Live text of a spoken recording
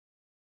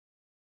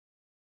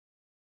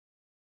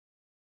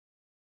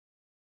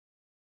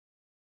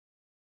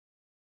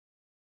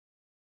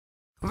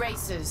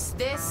Racers,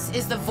 this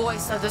is the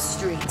voice of the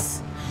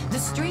streets. The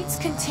streets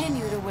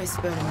continue to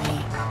whisper to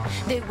me.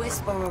 They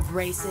whisper of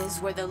races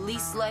where the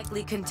least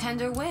likely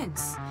contender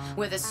wins,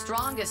 where the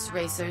strongest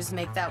racers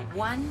make that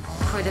one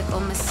critical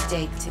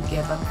mistake to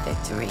give up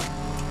victory.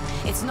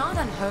 It's not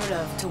unheard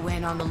of to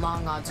win on the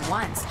long odds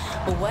once,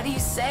 but what do you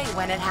say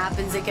when it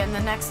happens again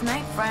the next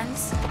night,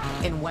 friends?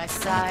 In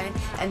Westside,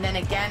 and then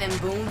again in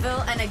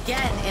Boonville, and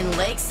again in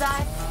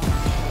Lakeside?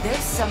 There's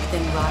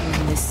something rotten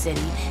in this city,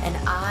 and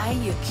I,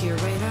 your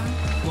curator,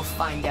 will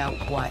find out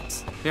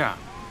what. Yeah,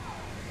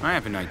 I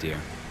have an idea.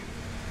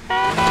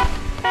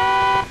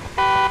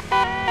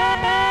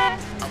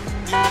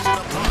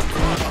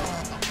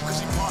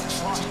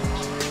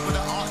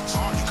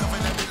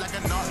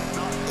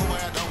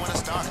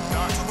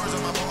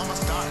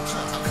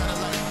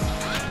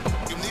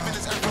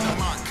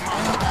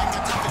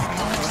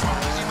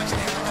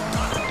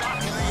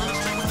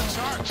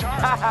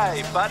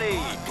 Hi, buddy.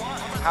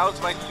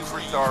 How's my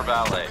superstar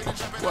valet?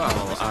 Well,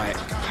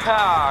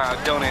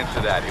 don't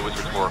answer that. It was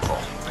rhetorical.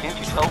 Can't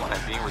you tell when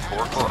I'm being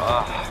rhetorical?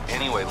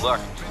 Anyway,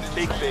 look.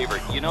 Big favor.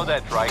 You know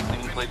that dry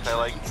cleaning place I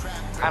like?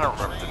 I don't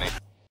remember the name.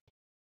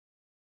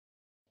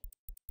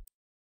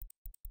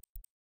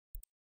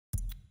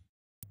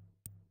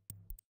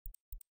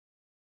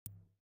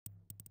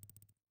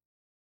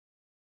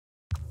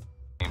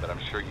 But I'm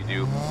sure you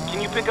do.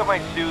 Can you pick up my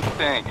suit?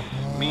 Thanks.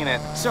 Mean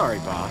it. sorry,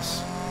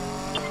 boss.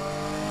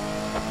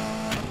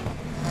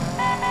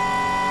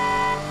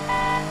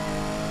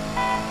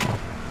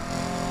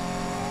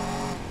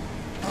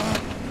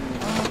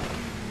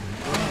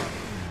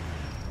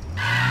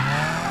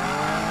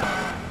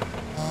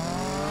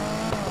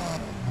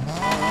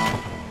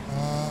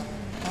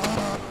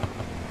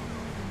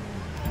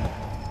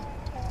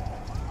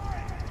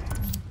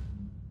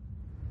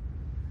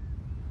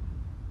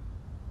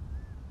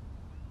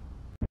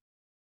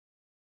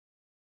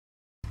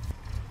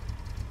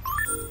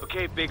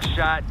 Okay, big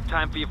shot.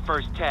 Time for your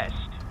first test.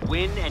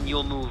 Win and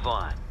you'll move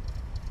on.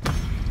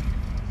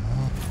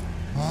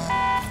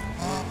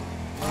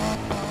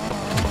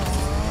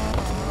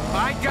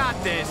 I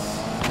got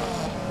this!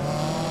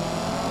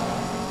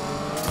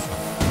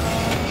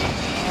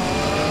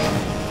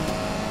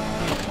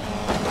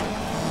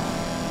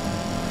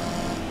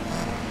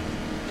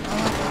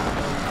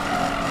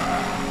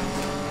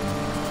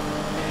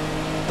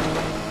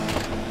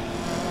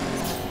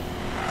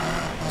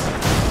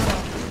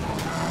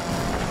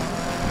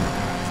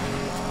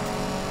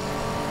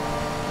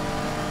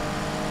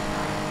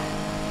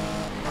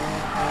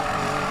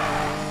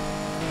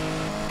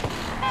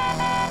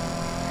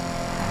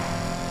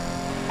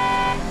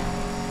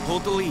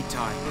 Hold the lead,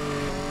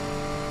 Ty.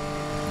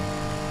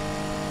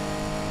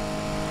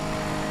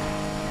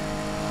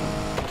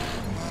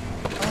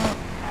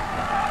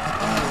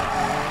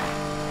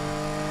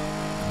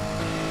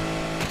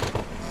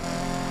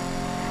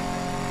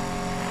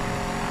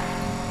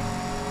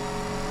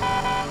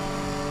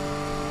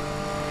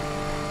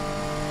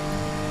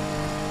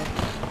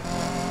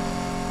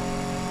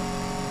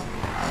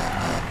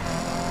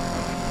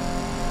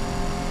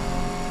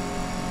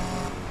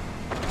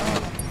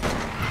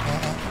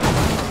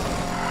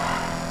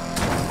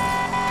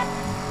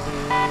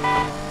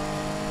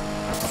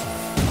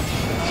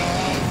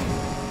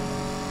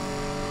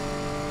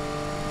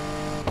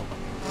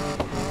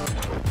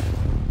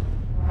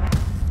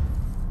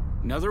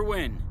 Another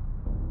win.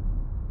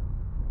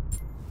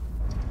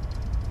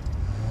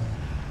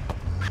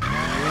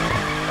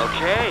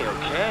 Okay,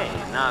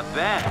 not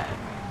bad.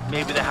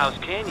 Maybe the house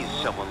can use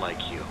someone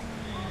like you.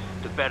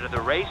 The better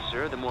the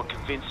racer, the more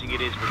convincing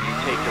it is when you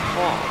take the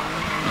fall.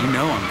 You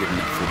know I'm good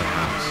enough for the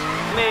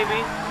house.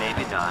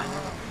 Maybe not.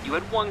 You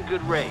had one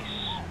good race.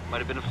 Might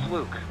have been a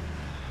fluke.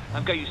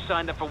 I've got you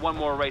signed up for one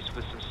more race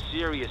with some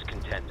serious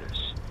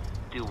contenders.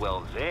 Do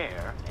well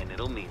there, and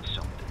it'll mean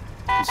something.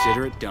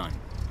 Consider it done.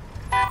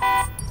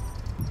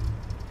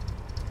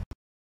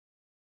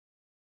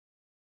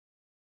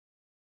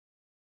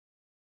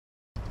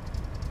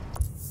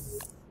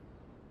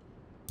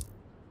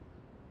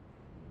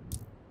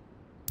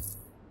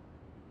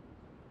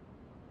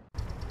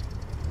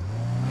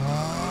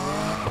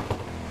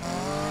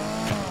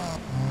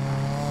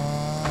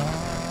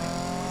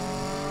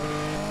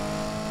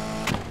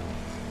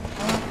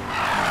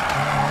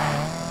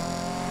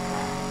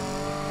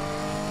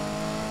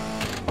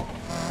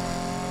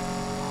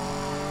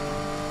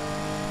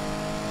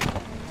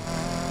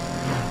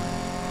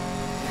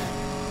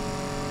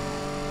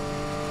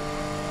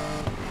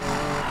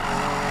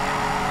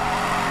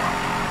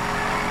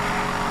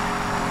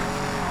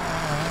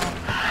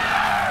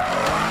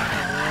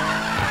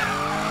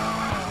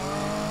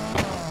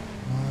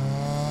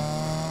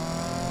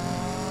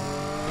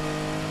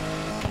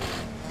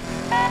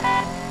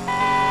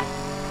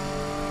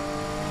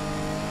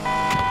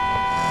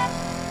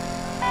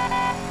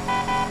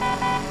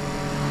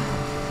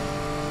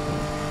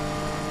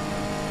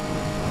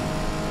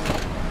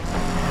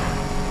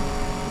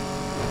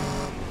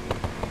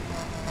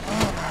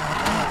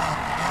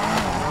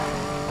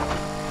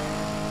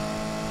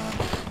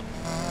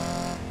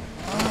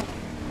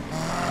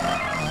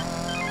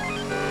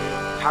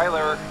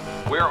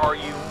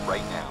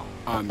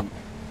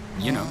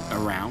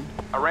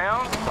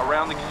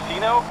 around the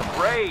casino?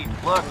 Great.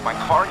 Look, my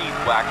car needs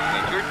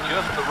waxing, and you're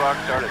just the rock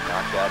star to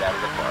knock that out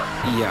of the park.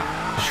 Yeah,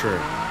 sure.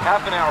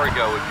 Half an hour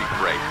ago would be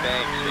great.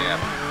 Thanks, Sam.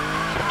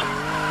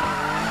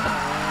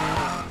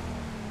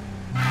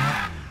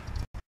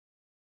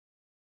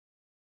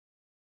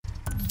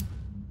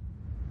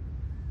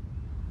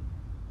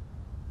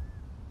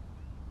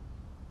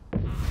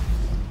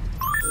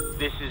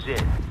 This is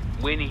it.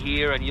 Win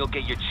here and you'll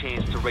get your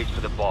chance to race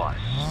for the boss.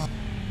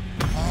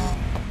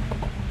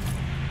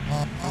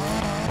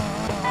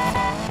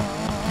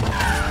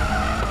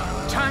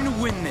 Time to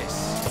win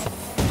this.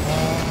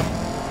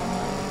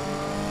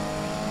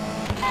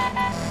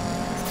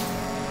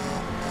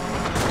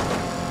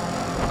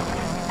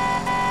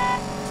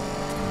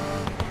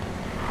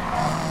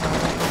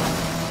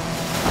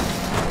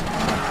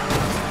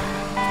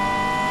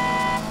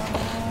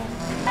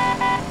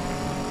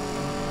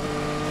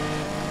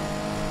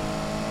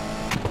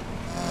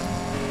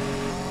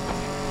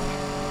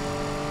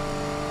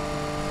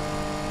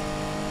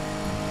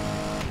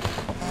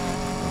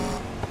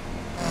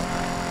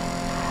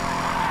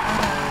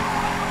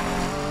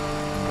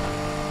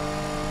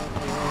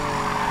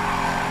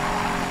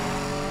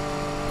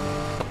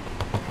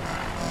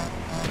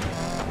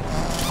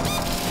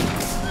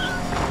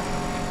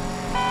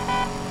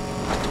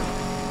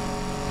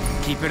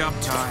 Keep it up,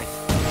 Ty.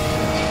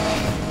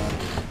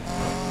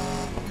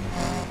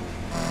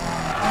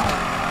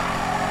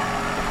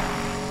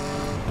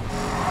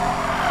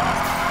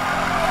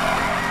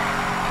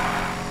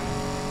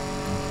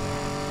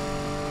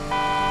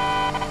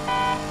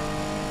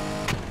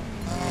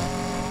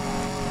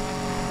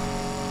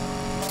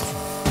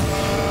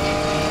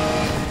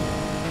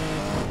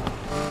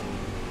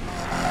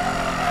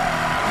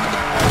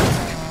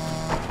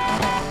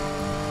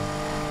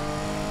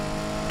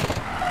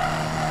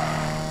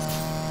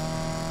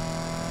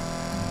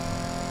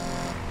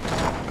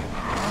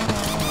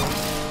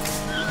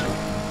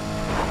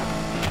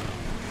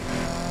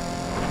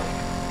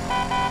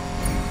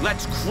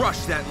 Let's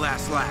crush that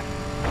last lap.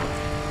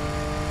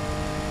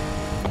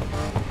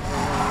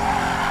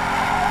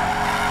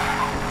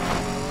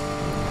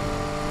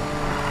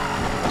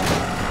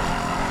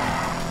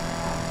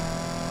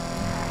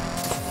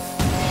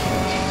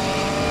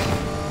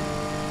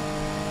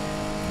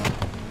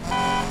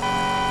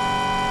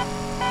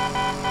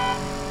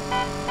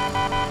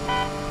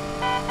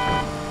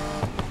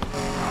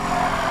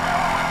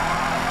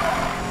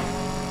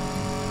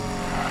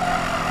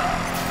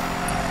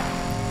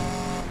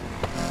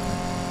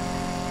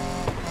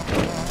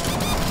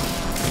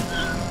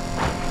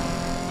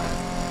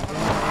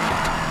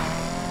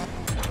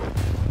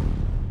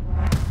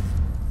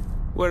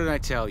 What did I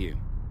tell you?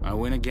 I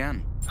win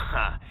again.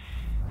 Ha.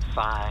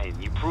 Fine.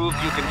 You proved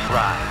you can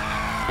drive.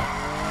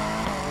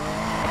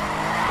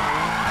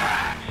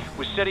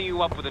 We're setting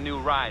you up with a new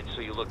ride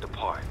so you look the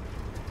part.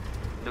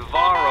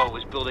 Navarro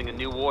is building a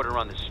new order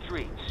on the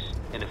streets,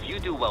 and if you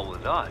do well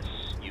with us,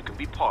 you can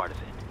be part of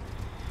it.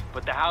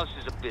 But the house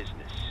is a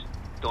business.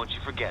 Don't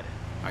you forget it.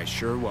 I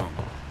sure won't.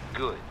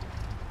 Good.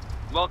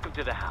 Welcome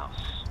to the house.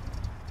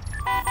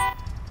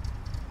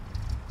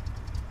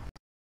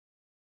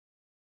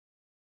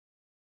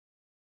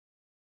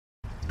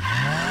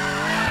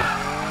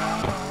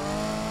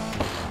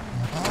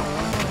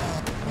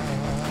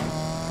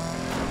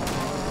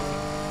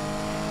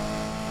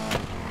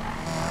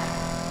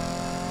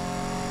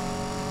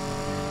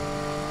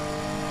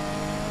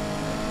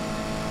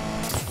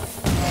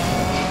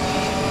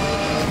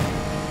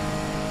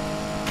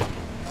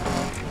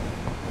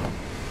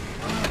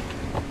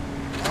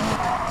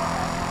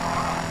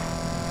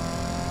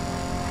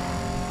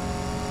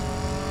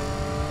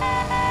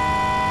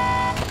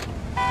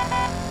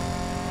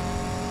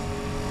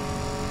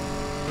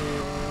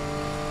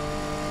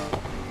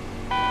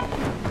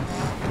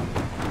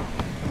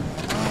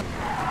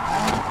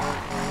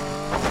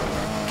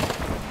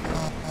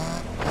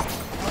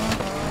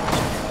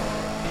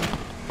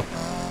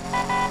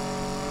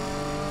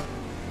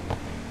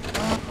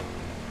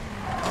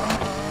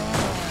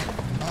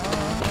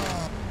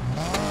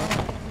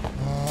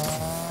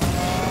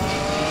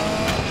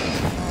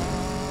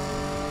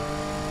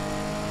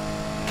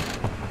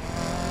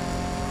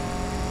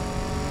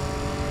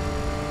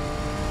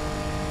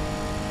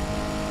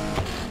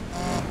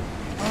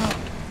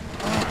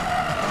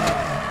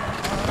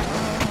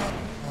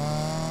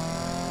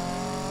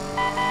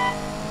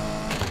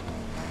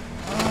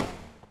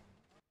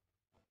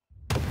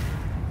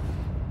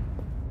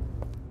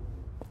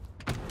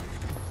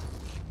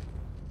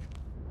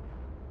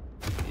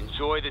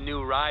 Enjoy the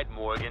new ride,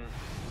 Morgan.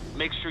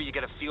 Make sure you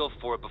get a feel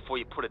for it before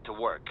you put it to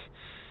work.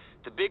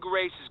 The big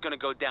race is gonna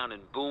go down in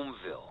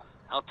Boomville.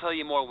 I'll tell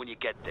you more when you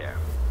get there.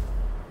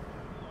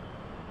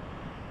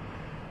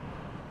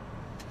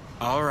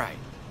 All right,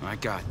 I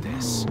got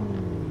this.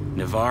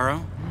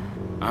 Navarro,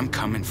 I'm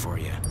coming for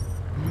you.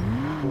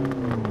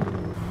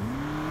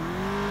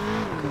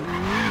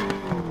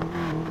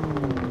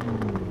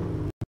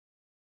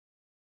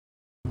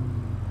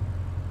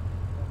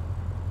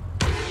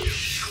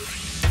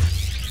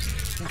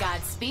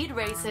 Godspeed. speed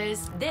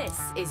racers, this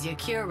is your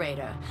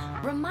curator,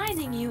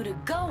 reminding you to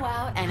go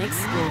out and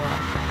explore.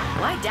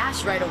 Why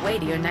dash right away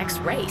to your next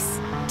race?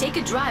 Take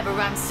a drive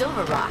around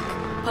Silver Rock.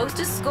 Post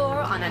a score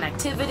on an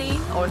activity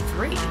or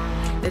 3.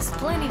 There's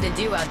plenty to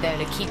do out there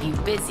to keep you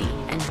busy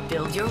and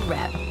build your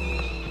rep.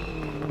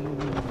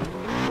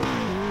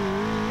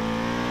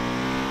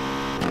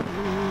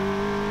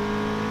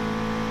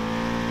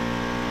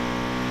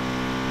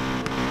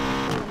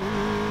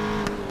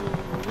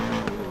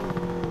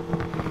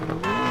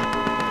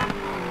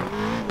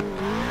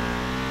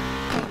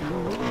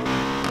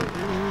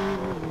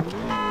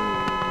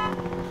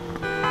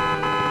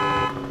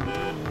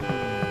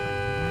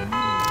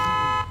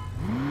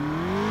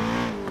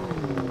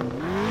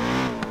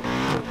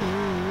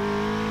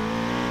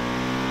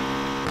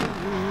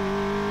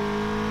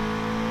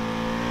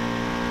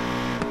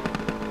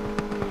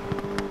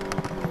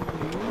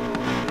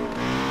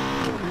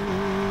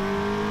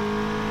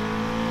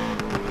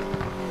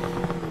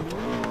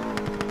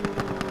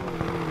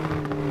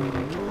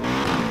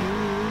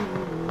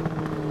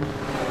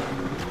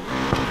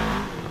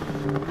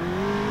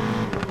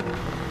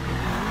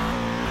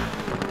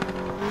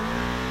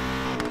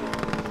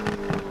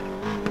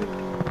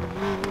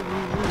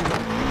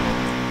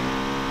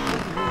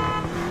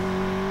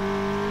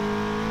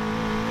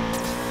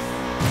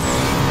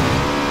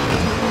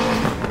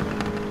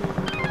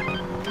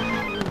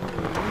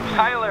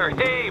 Tyler,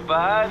 hey,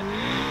 bud.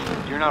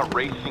 You're not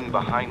racing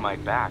behind my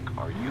back,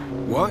 are you?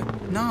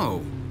 What?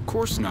 No, of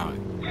course not.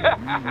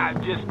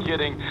 Just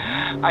kidding.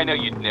 I know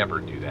you'd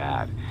never do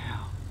that.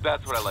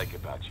 That's what I like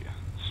about you.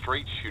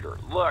 Straight shooter.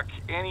 Look,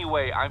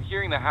 anyway, I'm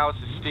hearing the house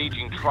is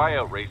staging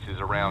tryout races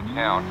around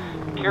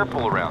town. Be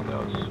careful around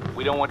those.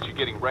 We don't want you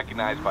getting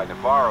recognized by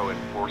Navarro and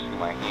forcing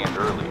my hand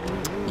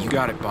early. You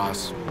got it,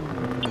 boss.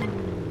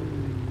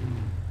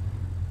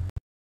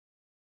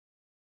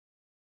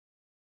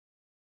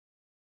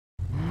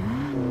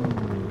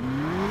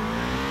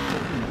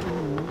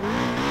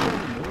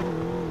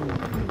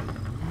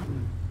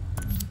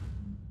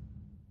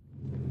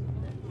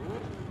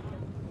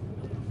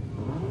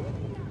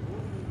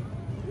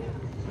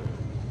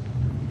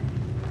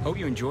 Hope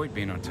you enjoyed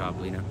being on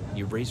top, Lena.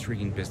 Your race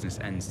rigging business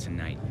ends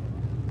tonight.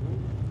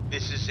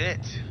 This is it.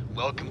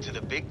 Welcome to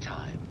the big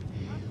time.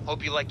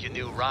 Hope you like your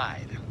new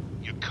ride.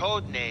 Your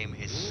code name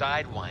is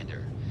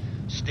Sidewinder.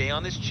 Stay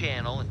on this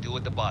channel and do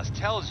what the boss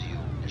tells you,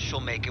 and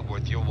she'll make it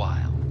worth your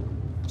while.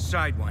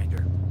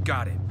 Sidewinder.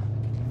 Got it.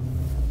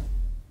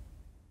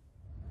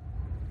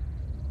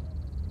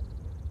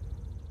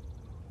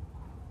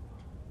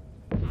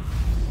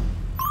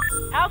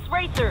 House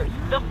Racers,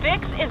 the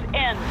fix is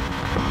in.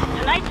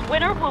 Tonight's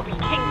winner will be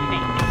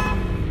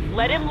Kingsnake.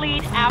 Let him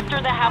lead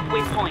after the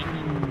halfway point.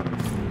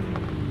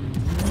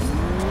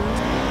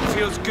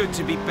 Feels good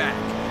to be back.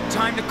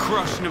 Time to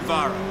crush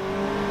Navarro.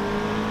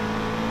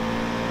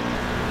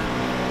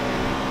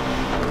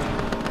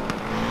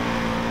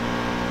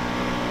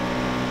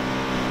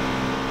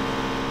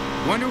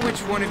 Wonder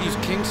which one of you's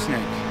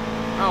Kingsnake.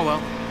 Oh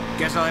well,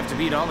 guess I'll have to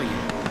beat all of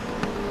you.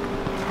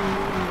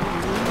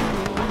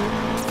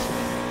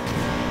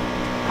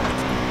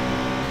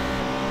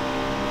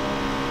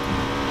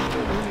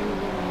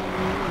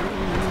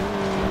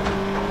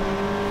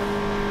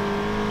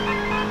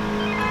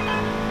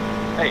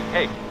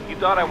 Hey, you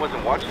thought I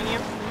wasn't watching you?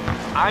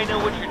 I know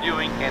what you're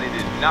doing, and it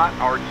is not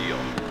our deal.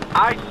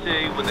 I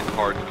say when the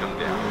cards come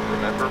down,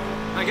 remember?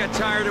 I got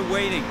tired of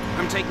waiting.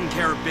 I'm taking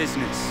care of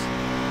business.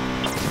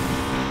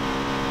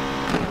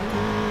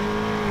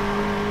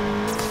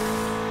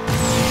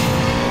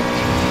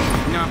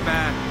 Not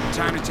bad.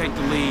 Time to take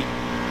the lead.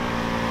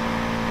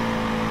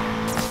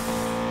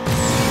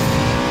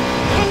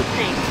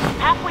 Kingsnake,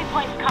 halfway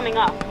point's coming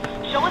up.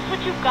 Show us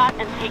what you've got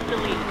and take the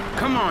lead.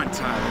 Come on,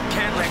 Tyler.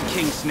 Can't let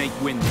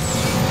Kingsnake win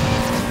this.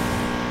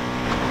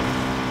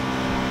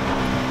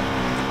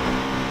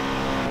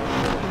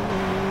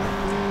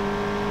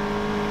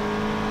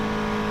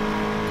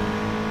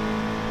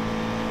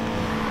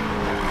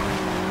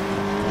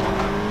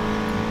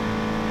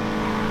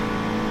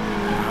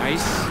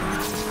 Nice.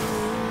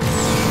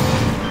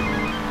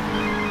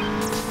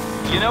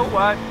 You know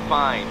what?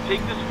 Fine.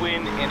 Take this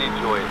win and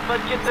enjoy it. But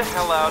get the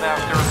hell out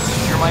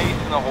after. You're my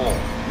ace in the hole.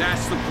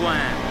 That's the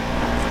plan.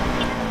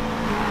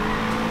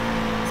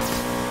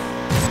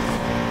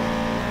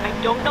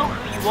 I don't know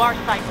who you are,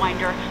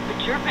 Sidewinder,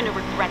 but you're gonna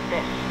regret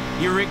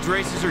this. Your rigged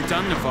races are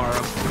done,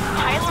 Navarro.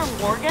 Tyler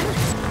Morgan?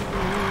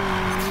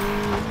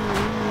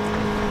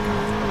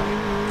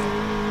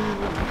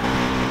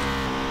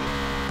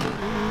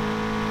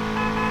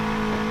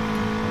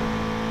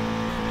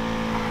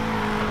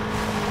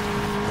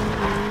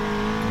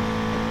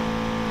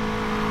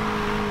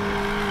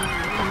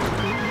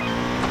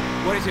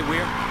 What is it,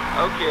 Weir?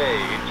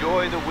 Okay,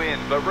 enjoy the win,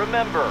 but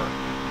remember,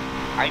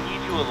 I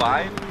need you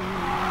alive.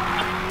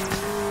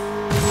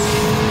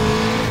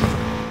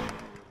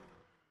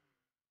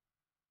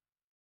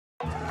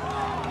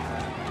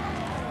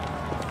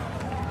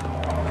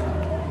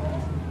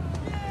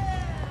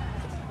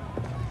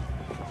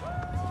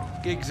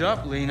 Gig's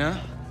up, Lena.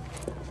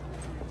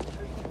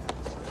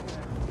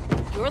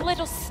 Your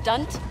little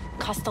stunt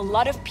cost a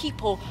lot of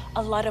people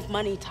a lot of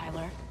money,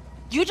 Tyler.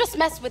 You just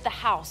messed with the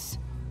house.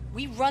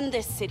 We run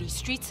this city,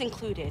 streets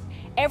included.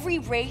 Every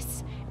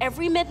race,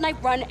 every midnight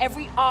run,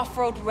 every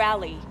off-road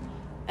rally.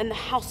 And the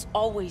house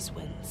always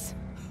wins.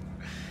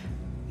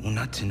 Well,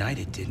 not tonight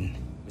it didn't.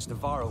 Miss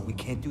Navarro, we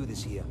can't do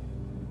this here.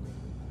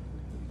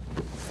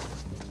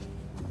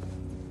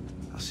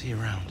 I'll see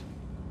you around.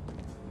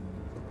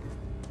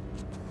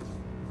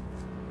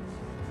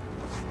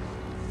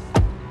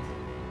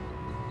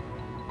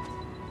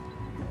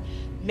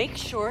 Make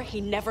sure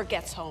he never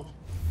gets home.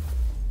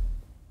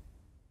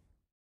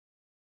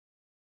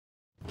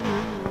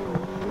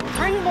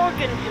 Bring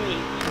Morgan to me.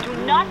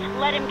 Do not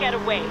let him get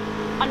away.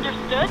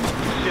 Understood?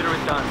 Consider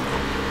it done.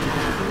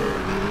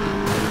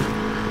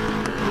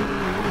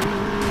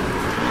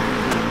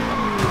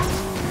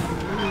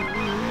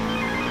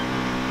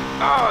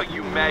 Oh,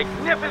 you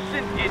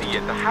magnificent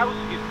idiot. The house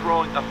is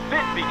throwing a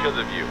fit because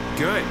of you.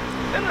 Good.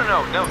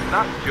 No,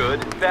 not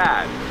good.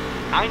 Bad.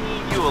 I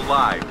need you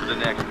alive for the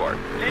next part.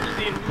 Ditch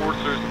the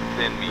enforcers,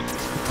 then me.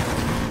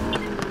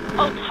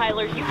 Oh,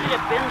 Tyler, you could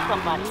have been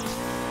somebody.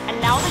 And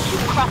now that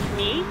you've crossed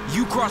me,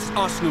 You cross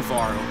us,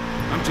 Navarro.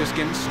 I'm just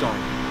getting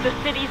started. the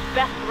city's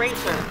best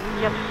racer,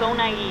 yet so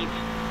naive.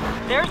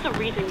 There's a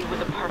reason you were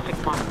the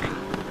perfect mark.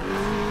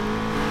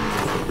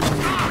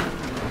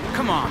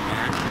 Come on,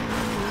 man.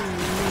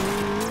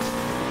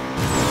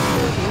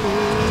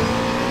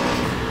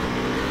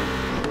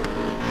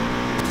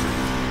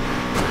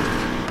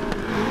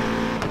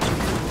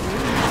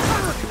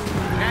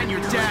 And you're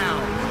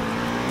down.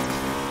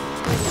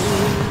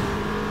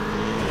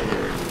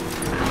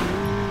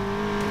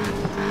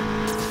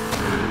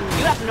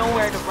 You have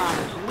nowhere to run.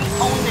 We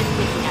own this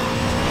city now.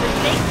 The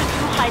stakes are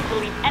too high to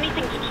leave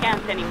anything to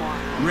chance anymore.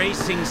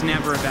 Racing's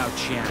never about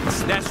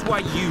chance. That's why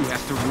you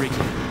have to rig it.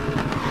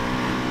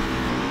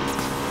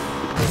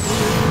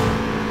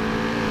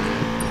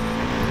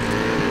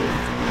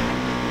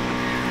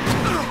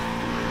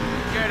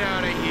 Get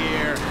out of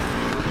here.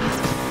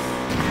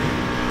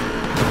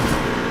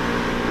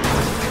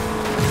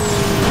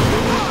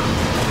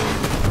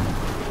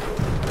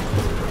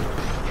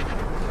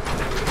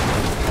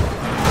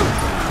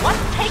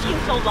 What's taking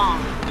so long?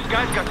 This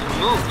guy's got some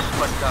moves,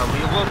 but we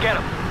won't get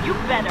him. You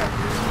better.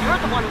 You're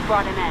the one who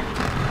brought him in.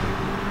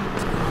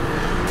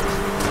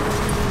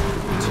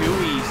 Too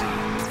easy.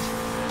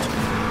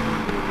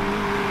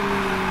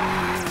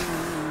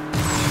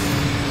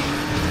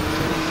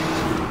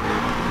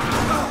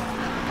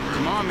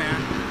 Come on,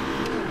 man.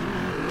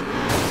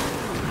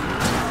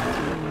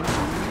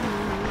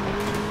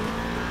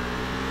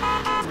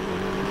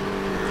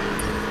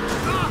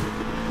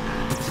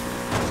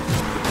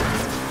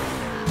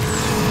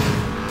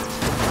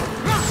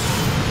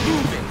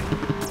 Move it.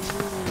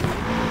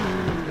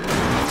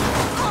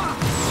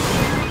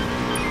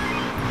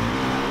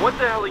 What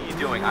the hell are you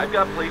doing? I've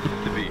got places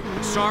to be.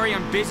 Sorry,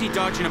 I'm busy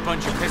dodging a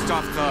bunch of pissed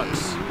off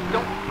thugs.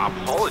 Don't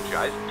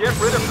apologize. Get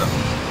rid of them.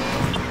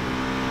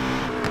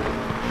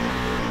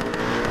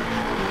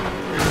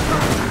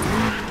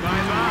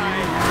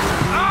 Bye-bye.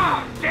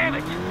 Ah! Damn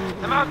it!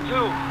 I'm out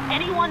too.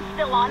 Anyone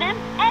still on him?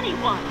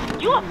 Anyone?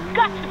 You have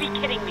got to be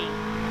kidding me.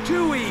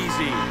 Too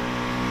easy.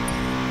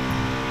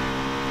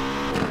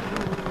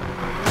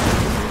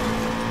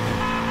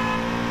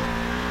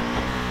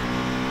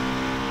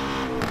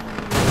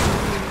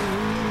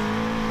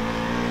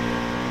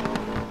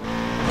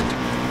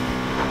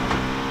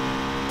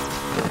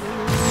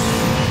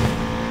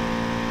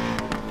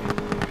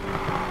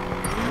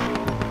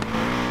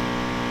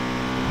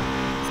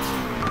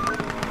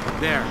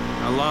 There,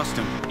 I lost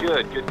him.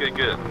 Good.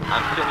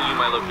 I'm sending you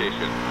my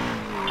location.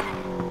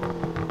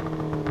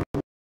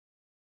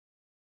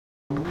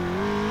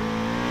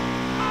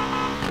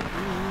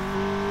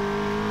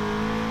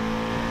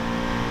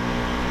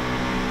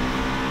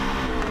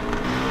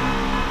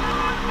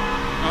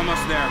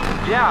 Almost there.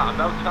 Yeah,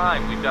 about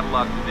time. We've got a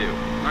lot to do.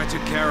 I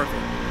took care of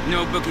it.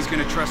 No bookie's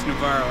gonna trust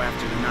Navarro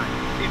after tonight.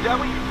 Is that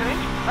what you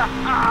think?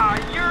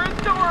 You're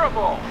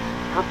adorable!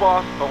 Her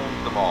boss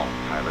owns them all,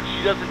 Tyler.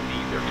 She doesn't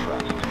need their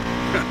trust.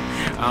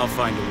 I'll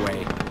find a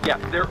way. Yeah,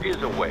 there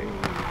is a way.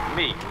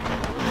 Me.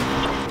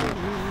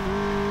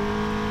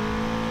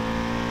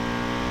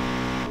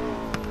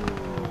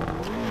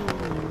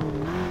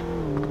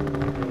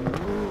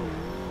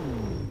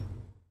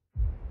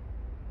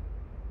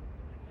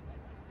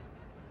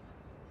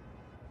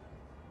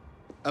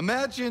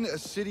 Imagine a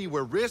city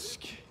where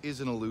risk is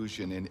an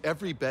illusion and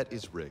every bet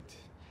is rigged.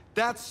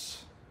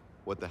 That's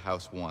what the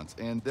house wants,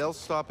 and they'll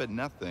stop at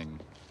nothing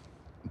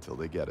until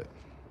they get it.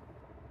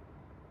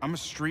 I'm a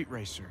street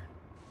racer.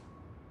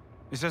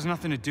 This has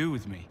nothing to do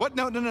with me. What?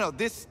 No.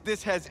 This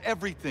has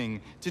everything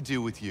to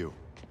do with you.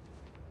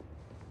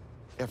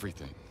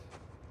 Everything.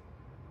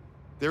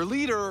 Their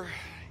leader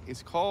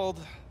is called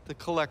the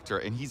Collector,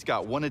 and he's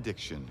got one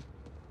addiction.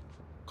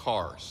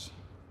 Cars.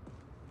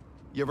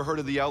 You ever heard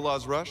of the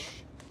Outlaws Rush?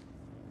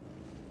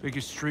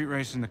 Biggest street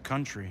race in the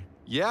country.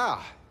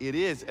 Yeah, it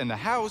is, and the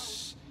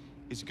house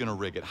is gonna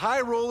rig it.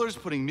 High rollers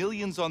putting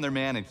millions on their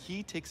man, and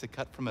he takes a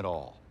cut from it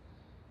all.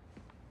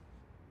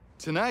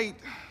 Tonight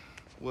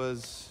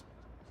was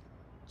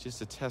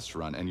just a test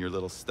run, and your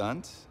little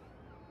stunt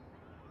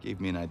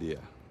gave me an idea.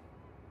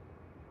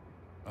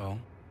 Oh?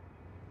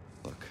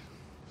 Look,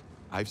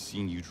 I've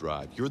seen you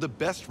drive. You're the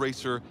best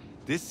racer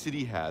this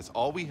city has.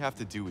 All we have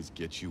to do is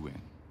get you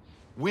in.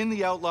 Win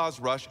the Outlaws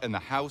Rush, and the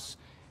house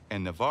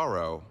and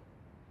Navarro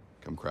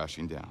come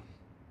crashing down.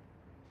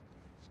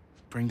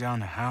 Bring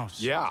down the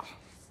house? Yeah.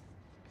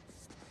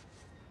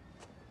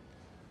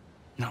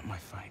 Not my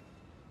fight.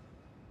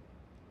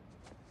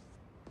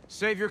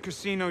 Save your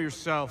casino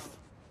yourself.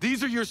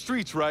 These are your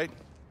streets, right?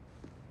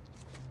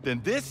 Then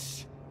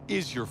this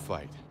is your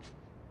fight.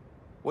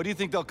 What do you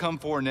think they'll come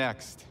for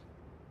next?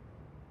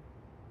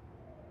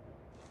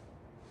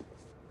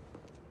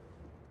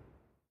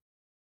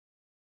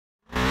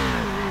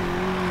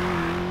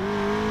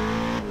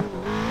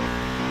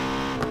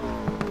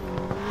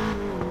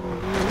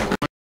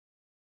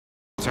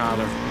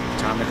 Tyler,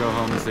 time to go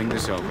home and think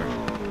this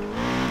over.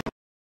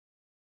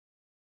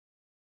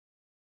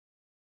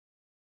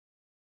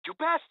 You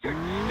bastard!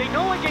 They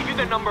know I gave you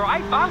the number.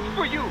 I vouched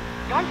for you.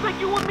 Guys like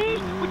you and me,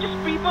 we're just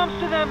speed bumps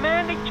to them,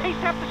 man. They chase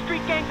half the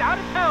street gangs out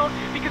of town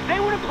because they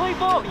want to play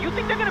ball. You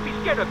think they're gonna be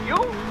scared of you?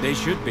 They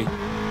should be.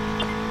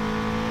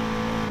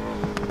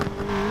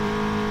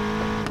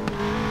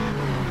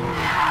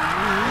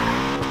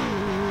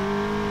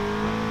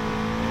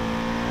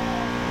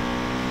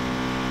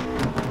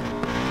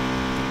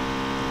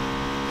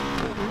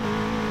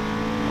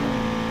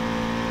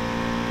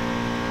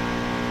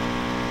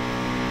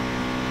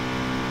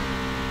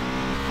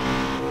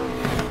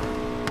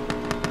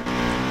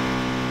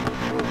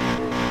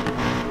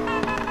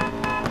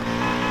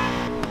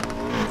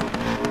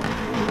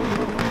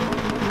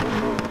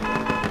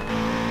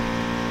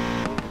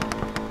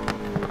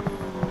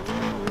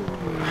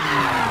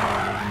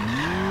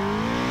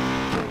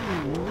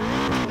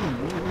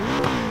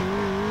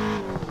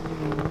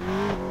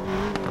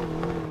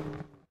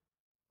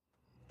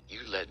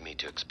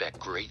 To expect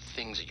great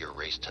things at your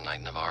race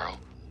tonight, Navarro.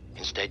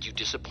 Instead, you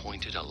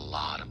disappointed a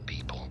lot of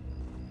people.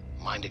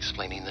 Mind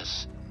explaining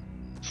this?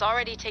 It's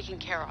already taken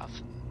care of.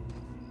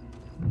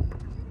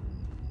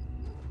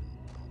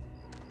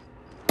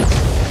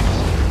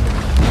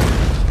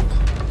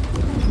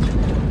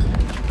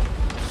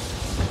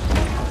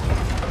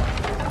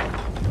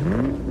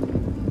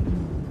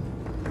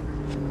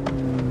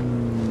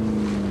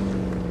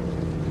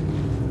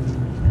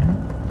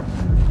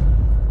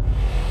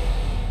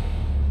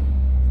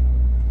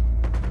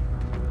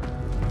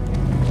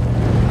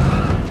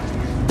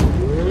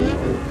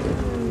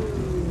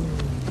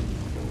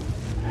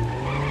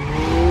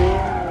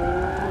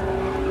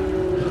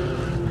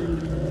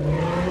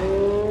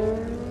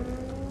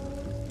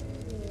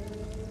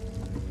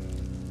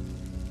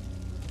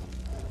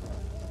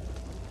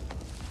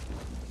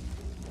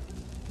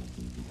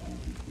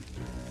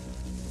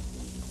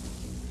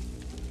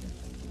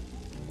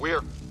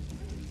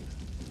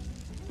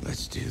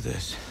 Let's do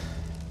this.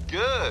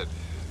 Good.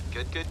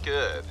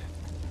 Good.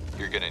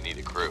 You're gonna need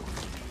a crew.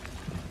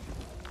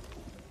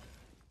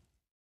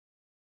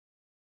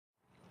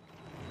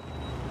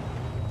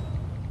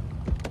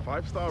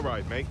 Five-star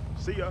ride, mate.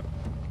 See ya.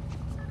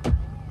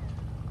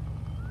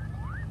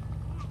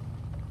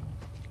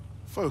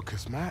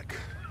 Focus, Mac.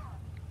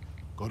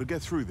 Gotta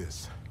get through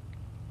this.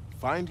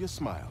 Find your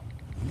smile.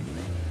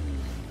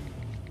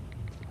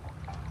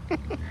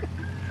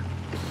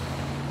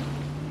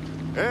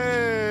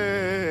 Hey!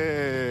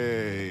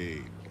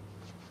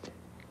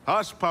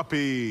 Hush,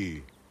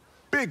 puppy.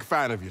 Big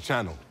fan of your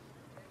channel.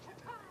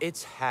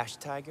 It's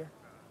Tiger.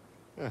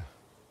 Yeah.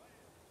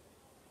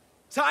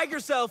 Tiger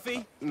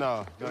selfie.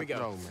 No, Here we go.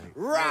 No, mate.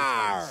 Roar!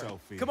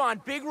 Selfie. Come on,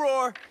 big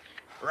roar.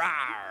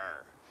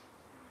 Roar!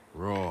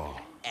 Raw.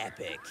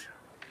 Epic.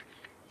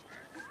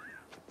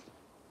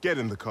 Get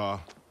in the car.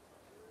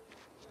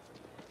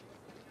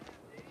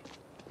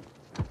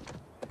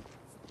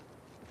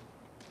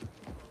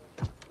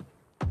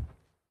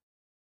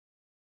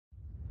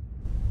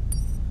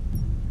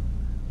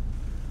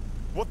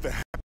 What the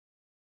heck?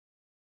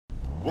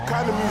 What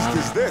kind of music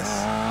is this?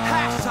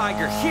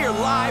 Tiger here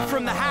live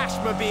from the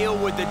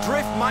Hashmobile with the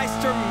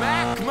Driftmeister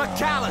Mac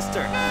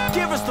McAllister.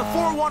 Give us the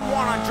 411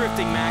 on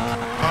drifting, Mac.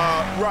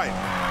 Right.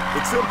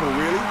 It's simple,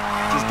 really.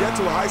 Just get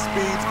to a high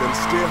speed, then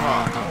steer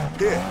hard.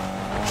 Here,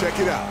 check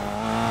it out.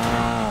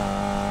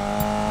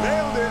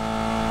 Nailed it.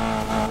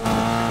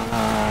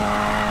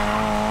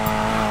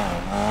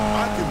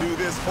 I can do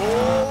this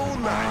all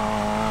night.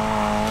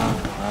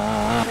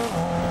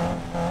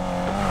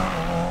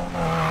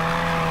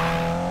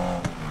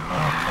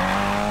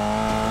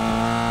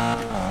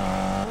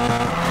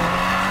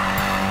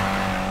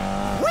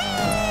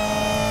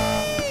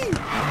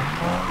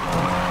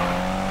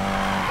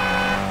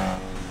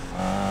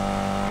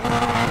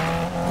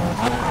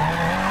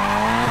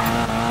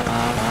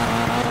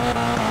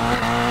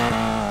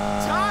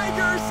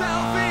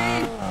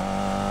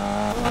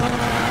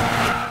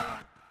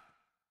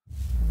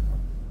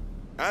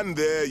 And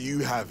there you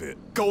have it.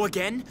 Go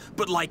again,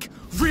 but like,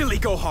 really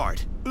go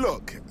hard.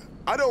 Look,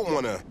 I don't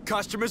wanna...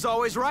 Customer's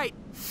always right.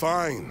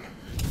 Fine.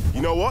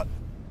 You know what?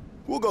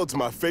 We'll go to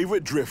my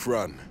favorite drift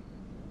run.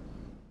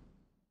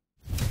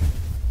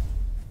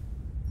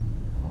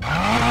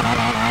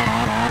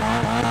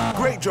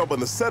 Great job on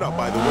the setup,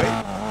 by the way.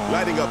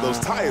 Lighting up those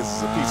tires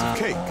is a piece of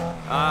cake.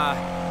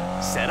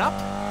 Setup?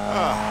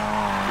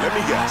 Let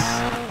me guess.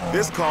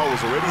 This car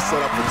was already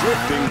set up for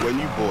drifting when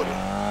you bought it.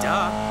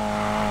 Duh.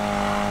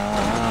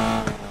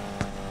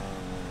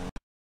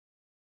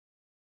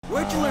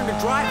 Where'd you learn to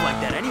drive like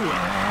that anyway?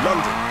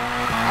 London.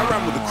 I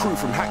ran with a crew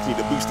from Hackney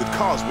that boosted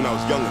cars when I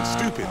was young and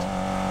stupid.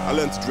 I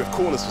learned to drift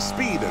corners for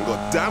speed and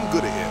got damn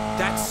good at it.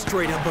 That's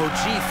straight up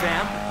OG,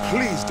 fam.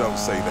 Please don't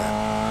say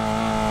that.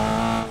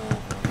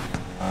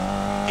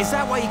 Is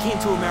that why you came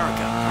to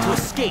America? To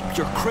escape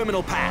your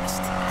criminal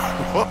past?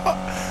 What?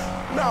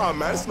 Nah,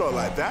 man, it's not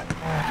like that.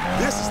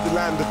 This is the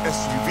land of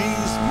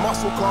SUVs,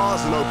 muscle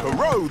cars, and open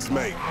roads,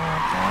 mate.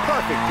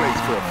 Perfect place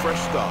for a fresh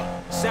start.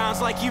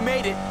 Sounds like you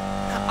made it.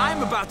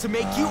 I'm about to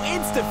make you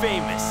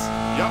insta-famous.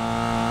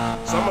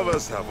 Yup. Some of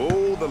us have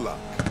all the luck.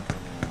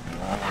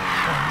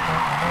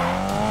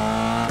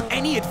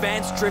 Any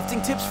advanced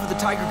drifting tips for the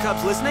Tiger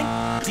Cubs listening?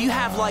 Do you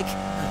have, like,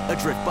 a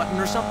drift button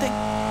or something?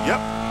 Yep.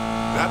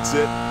 That's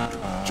it.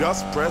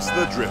 Just press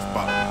the drift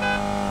button.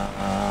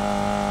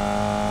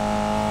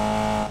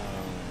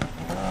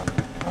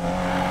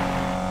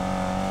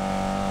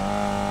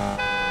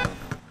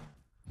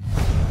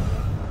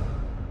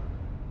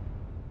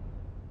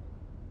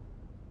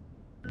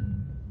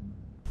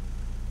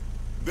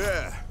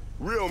 There,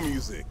 real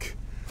music.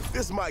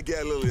 This might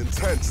get a little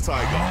intense,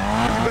 Tiger.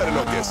 You better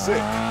not get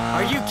sick.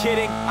 Are you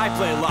kidding? I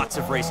play lots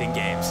of racing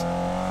games.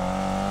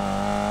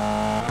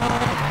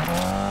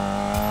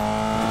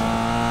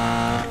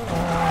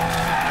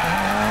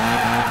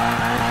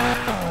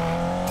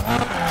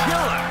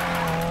 Killer!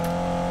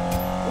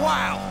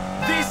 Wow,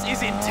 this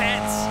is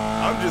intense.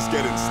 I'm just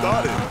getting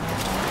started.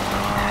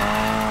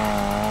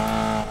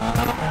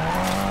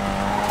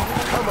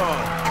 Come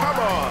on, come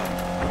on.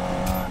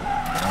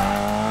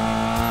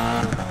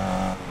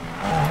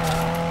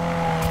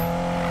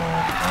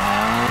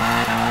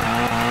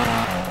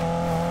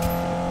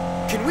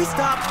 Can we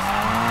stop?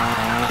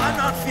 I'm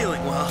not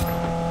feeling well.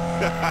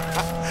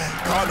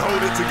 Can't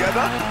hold it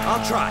together?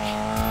 I'll try.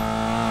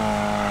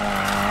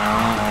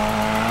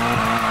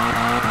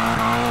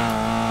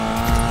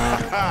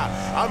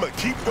 I'ma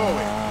keep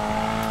going.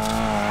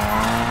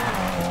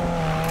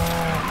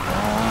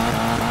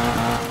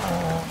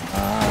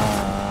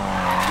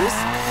 This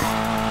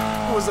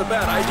was a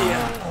bad idea.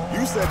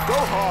 You said go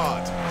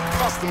hard.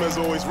 Customer's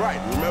always right,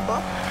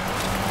 remember?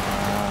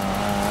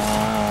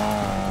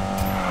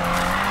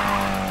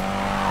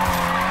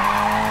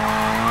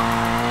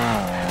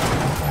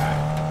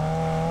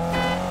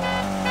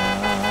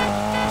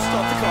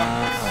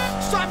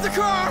 Stop the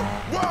car!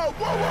 Whoa,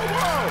 whoa, whoa,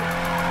 whoa!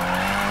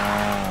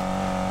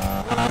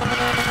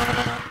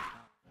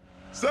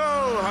 So,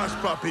 hush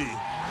puppy.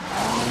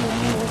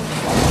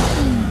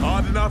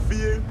 Hard enough for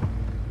you?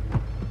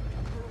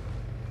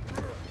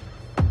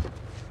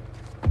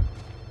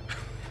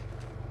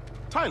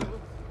 Tyler,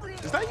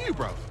 is that you,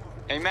 bruv?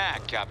 Hey,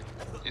 Mac, Captain.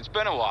 It's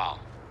been a while.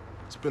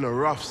 It's been a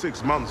rough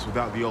 6 months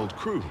without the old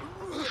crew.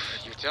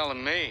 You're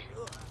telling me.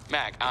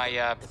 Mac,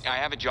 I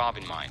have a job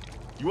in mind.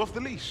 You off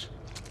the leash?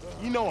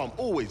 You know I'm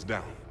always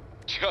down.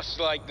 Just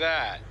like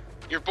that.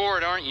 You're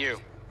bored, aren't you?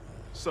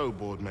 So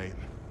bored, mate.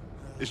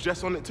 Is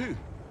Jess on it too?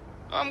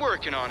 I'm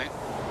working on it.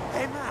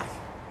 Hey, Mac.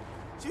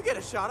 Did you get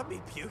a shot of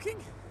me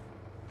puking?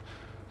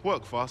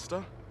 Work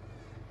faster.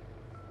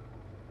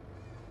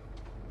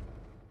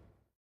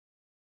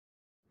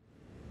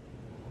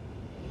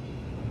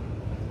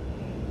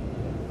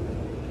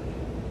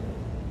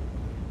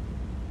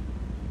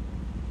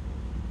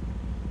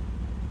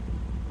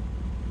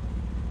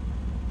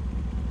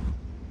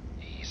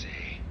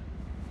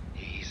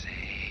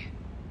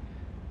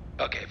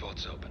 Okay,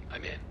 vault's open.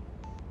 I'm in.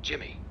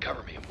 Jimmy,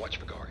 cover me and watch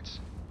for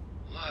guards.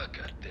 Look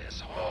at this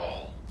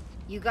hall.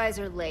 You guys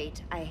are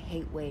late. I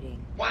hate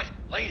waiting. What?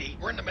 Lady,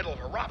 we're in the middle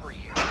of a robbery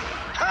here.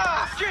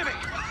 Ah! Jimmy!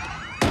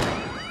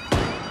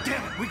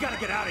 Damn it, we gotta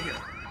get out of here.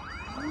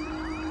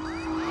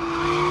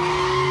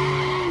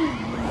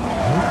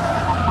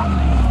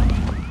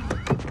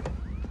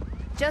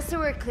 Just so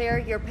we're clear,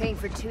 you're paying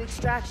for 2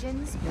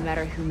 extractions, no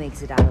matter who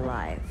makes it out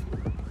alive.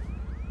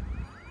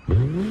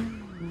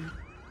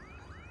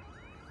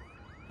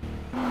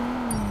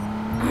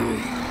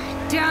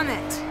 Damn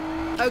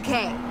it!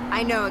 Okay,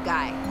 I know a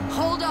guy.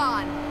 Hold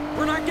on!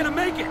 We're not gonna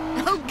make it!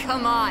 Oh,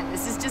 come on.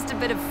 This is just a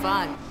bit of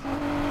fun.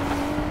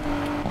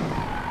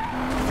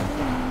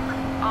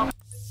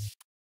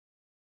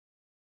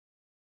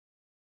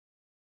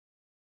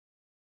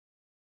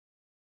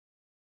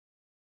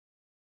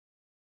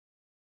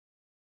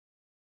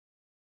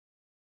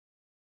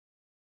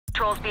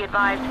 Patrols be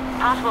advised.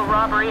 Possible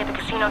robbery at the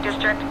casino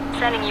district.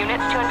 Sending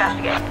units to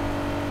investigate.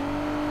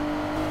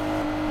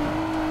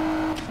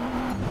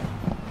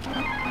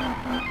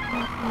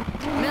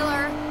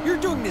 Miller! You're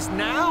doing this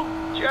now?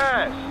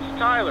 Jess, it's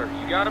Tyler.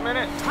 You got a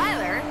minute?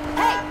 Tyler?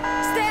 Hey!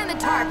 Stay on the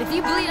tarp. If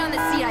you bleed on the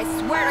seat, I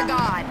swear to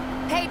God.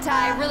 Hey,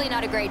 Ty, really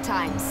not a great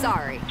time.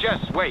 Sorry.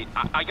 Jess, wait.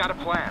 I got a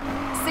plan.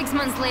 6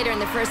 months later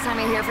and the first time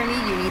I hear from you,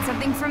 you need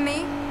something from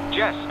me?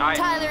 Jess,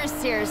 Tyler,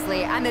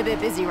 seriously, I'm a bit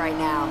busy right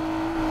now.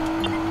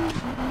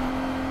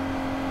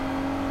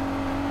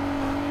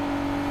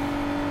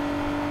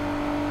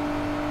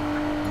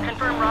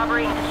 Confirmed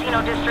robbery in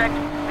Casino District.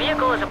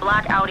 Vehicle is a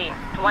black Audi.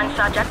 One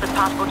subject with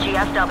possible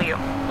GSW.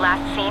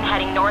 Last seen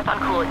heading north on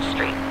Coolidge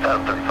Street.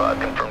 Adam 35,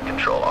 confirmed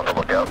control, on the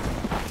lookout.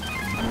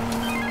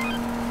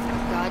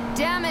 God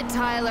damn it,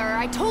 Tyler.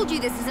 I told you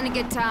this isn't a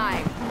good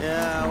time.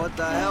 Yeah, what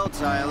the hell,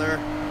 Tyler?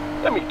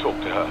 Let me talk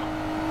to her.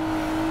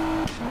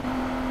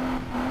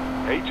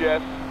 Hey,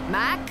 Jess.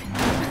 Mac?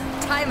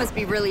 Ty must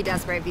be really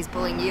desperate if he's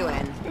pulling you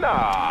in.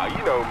 Nah,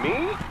 you know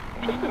me.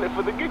 Just in it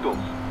for the giggles.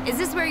 Is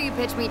this where you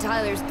pitch me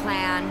Tyler's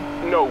plan?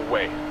 No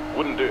way.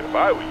 Wouldn't do it if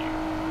I were you.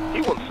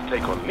 He wants to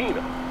take on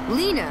Lena.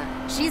 Lena?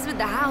 She's with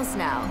the house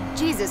now.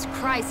 Jesus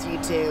Christ, you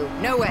two.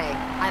 No way.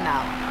 I'm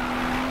out.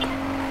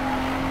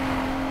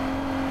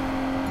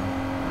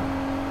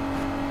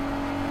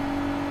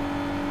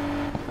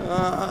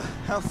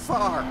 How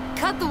far?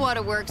 Cut the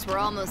waterworks. We're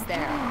almost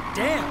there.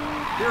 Damn,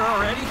 you're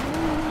already?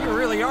 You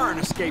really are an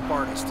escape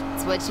artist.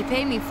 It's what you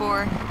pay me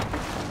for.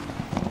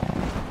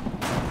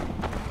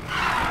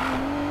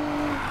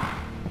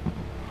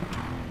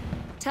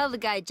 Tell the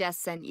guy Jess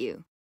sent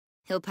you.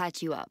 He'll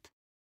patch you up.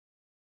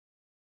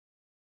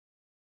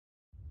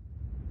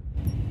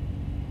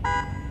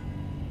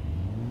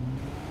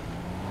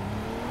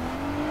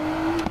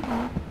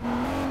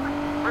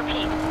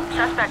 Repeat.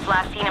 Suspects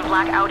last seen in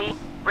black Audi.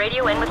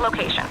 Radio in with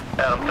location.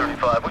 Adam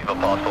 35, we have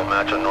a possible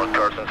match on North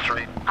Carson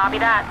Street. Copy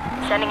that.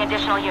 Sending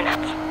additional units.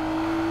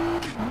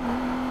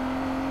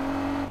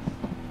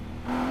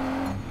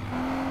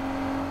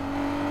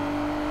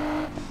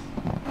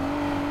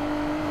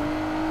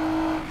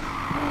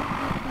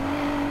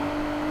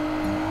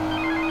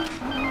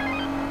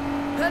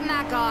 Put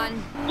Mac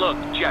on. Look,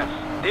 Jess,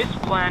 this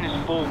plan is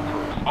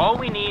foolproof. All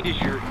we need is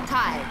your...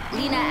 Ty,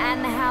 Lena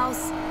and the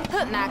house.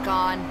 Put Mac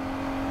on.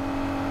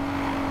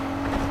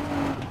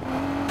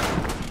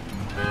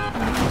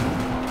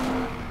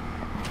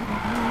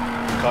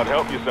 Can't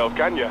help yourself,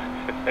 can ya?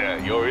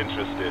 You're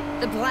interested.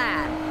 The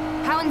plan.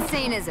 How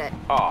insane is it?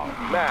 Oh,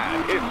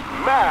 man, it's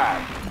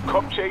mad.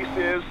 Cop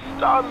chases,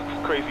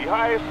 stunts, crazy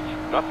heists.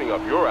 Nothing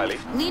up your alley.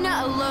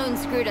 Lena alone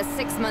screwed us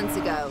 6 months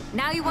ago.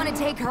 Now you want to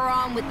take her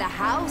on with the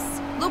house?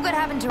 Look what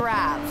happened to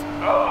Rav.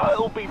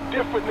 It'll be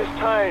different this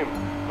time.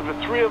 For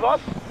the three of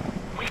us,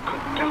 we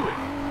could do it.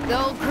 The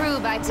whole crew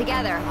back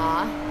together,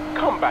 huh?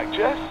 Come back,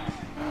 Jess.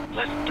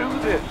 Let's do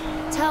this.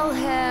 Tell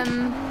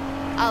him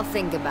I'll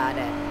think about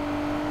it.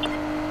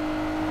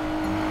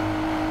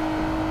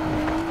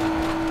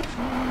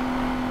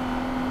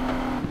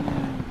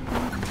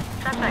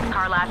 Suspect's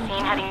car last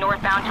seen heading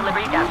northbound to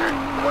Liberty Desert.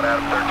 1 out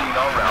of 13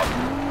 en route.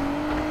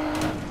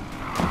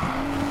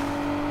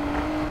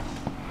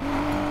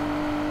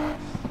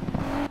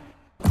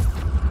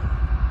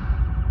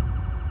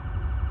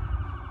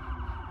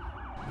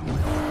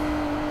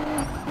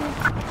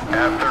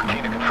 Adam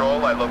 13 to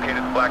control, I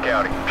located the black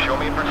Audi. Show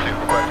me in pursuit,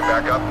 requesting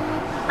backup.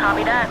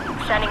 Copy that.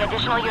 Sending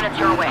additional units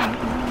your way.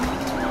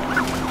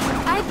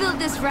 I built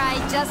this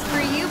ride just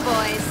for you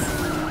boys.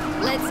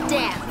 Let's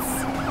dance.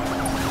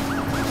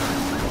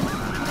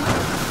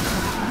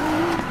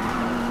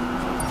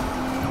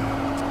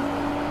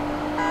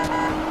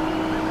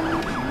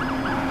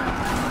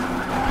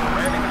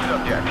 Ramming the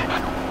subject.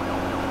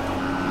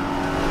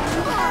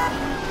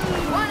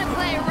 Wanna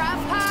play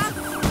rough, huh?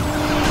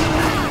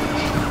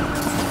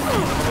 A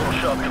little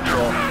shove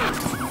control.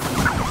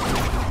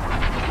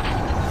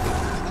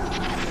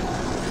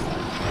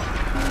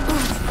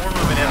 We're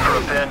moving in for a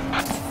bit.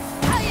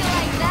 How you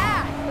like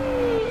that?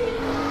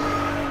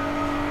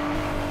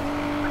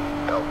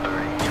 L30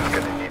 is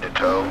gonna need a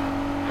tow.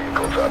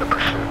 Vehicle's out of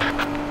pursuit.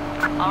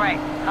 All right.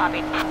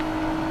 Copy.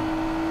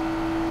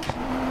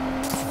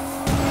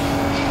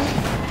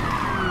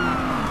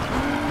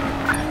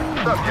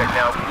 Subject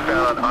now can be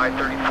found on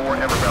I-34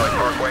 Ever Valley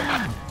Parkway.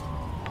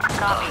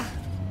 Copy.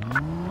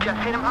 Just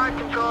hit him hard,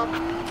 control.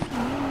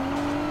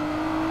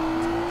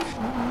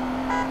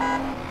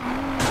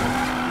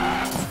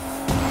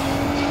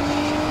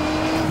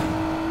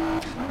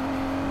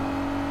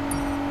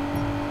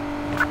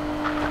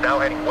 Now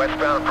heading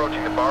westbound,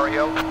 approaching the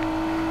barrio.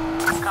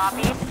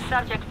 Copy.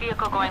 Subject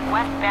vehicle going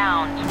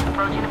westbound,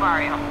 approaching the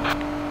barrio.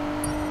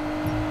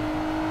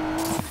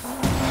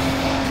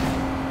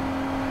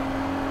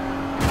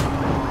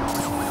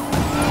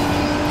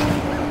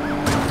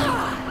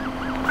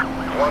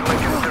 One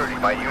Lincoln 30.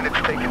 My unit's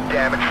taking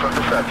damage from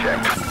the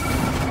subject.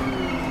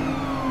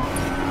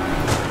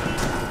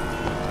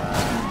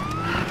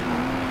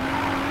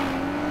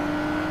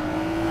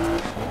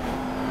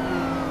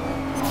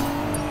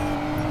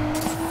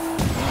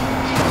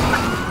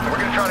 We're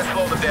gonna try to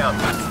slow them down.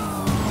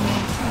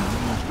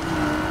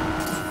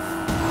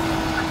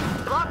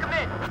 Lock them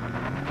in.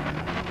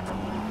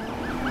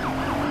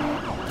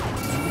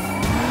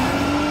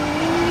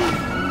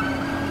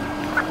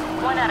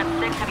 1 out of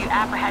 6, have you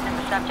apprehended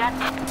the subject?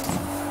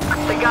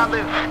 They got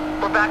loose.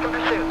 We're back in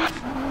pursuit.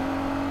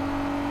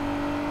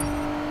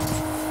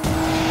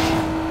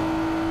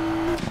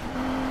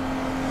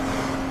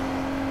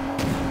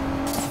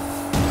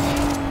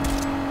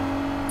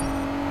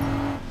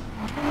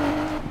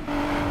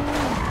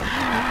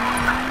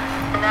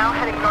 Now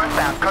heading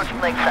northbound, approaching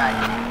Lakeside.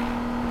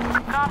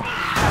 Copy.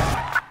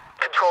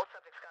 Control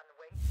subject's gotten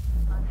away.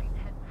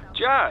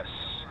 Jess,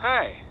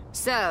 hey.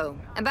 So,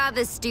 about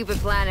this stupid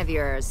plan of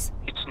yours.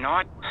 It's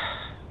not...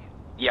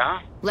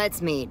 Yeah?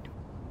 Let's meet.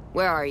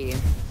 Where are you?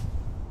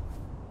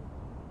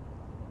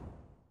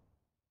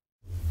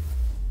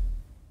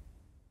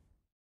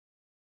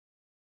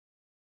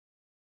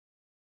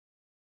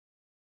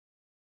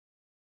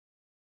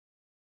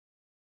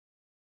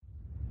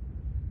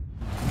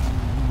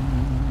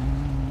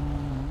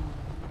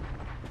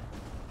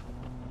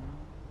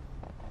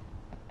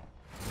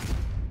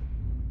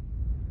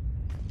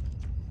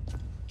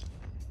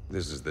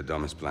 This is the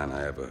dumbest plan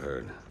I ever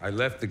heard. I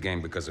left the game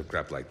because of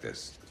crap like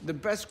this. The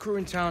best crew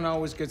in town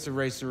always gets a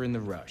racer in the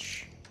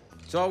rush.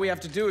 So all we have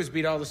to do is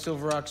beat all the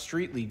Silver Rock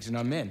street leagues and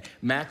I'm in.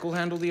 Mac will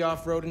handle the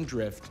off-road and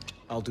drift.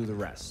 I'll do the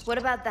rest. What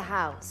about the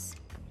house?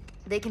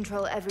 They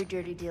control every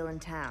dirty deal in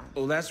town.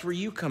 Well, that's where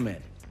you come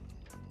in.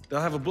 They'll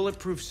have a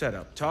bulletproof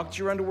setup. Talk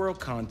to your underworld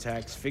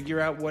contacts, figure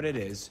out what it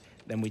is,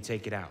 then we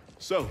take it out.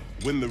 So,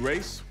 win the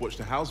race, watch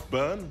the house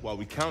burn while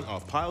we count our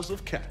piles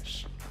of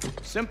cash.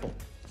 Simple.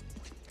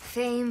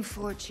 Fame,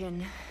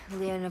 fortune,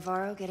 Leah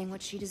Navarro getting what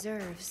she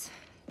deserves.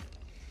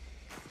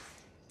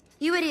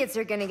 You idiots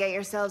are gonna get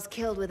yourselves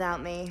killed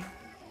without me.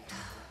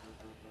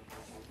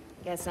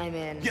 Guess I'm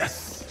in.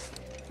 Yes!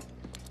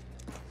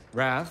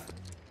 Rav?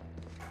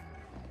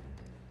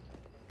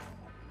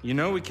 You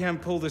know we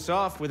can't pull this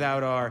off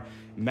without our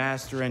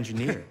master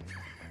engineer.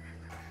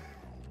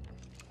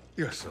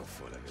 You're so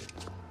full of it.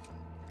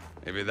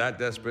 If you're that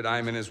desperate,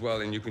 I'm in as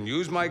well, and you can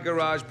use my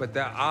garage, but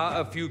there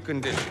are a few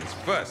conditions.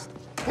 First...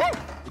 Whoa!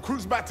 The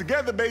crew's back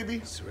together, baby!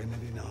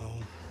 Serenity now.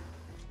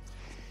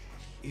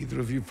 Either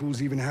of you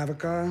fools even have a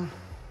car?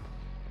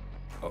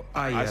 Oh,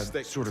 I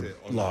sort of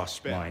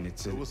lost mine.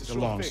 It's a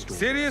long story.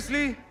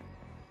 Seriously?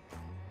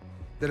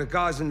 There are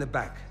cars in the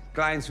back.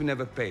 Clients who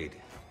never paid.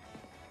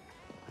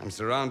 I'm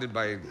surrounded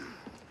by...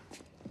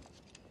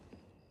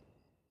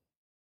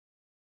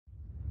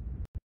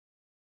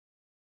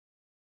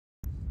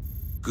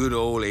 Good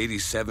old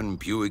 87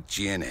 Buick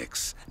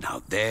GNX.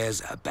 Now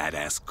there's a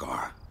badass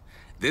car.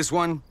 This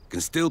one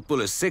can still pull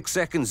a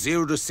 6-second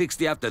 0 to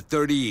 60 after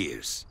 30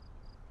 years.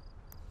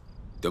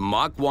 The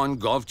Mark I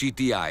Golf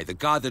GTI, the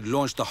car that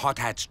launched the hot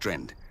hatch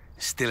trend,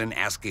 still an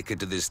ass-kicker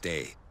to this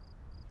day.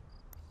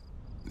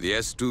 The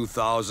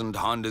S2000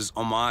 Honda's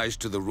homage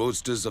to the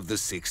roadsters of the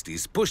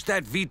 60s. Push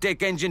that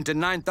VTEC engine to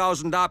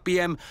 9,000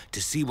 RPM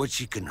to see what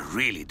she can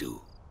really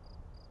do.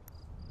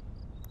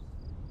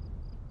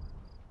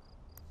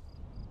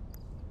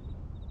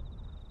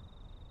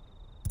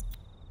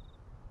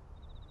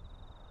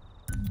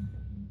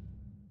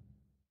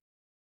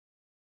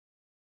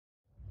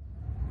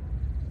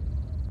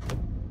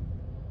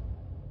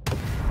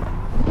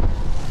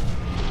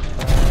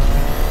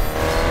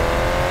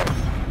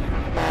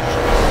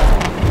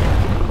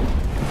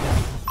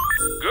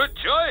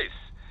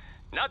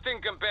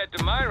 Nothing compared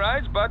to my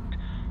rides, but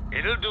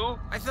it'll do.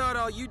 I thought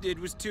all you did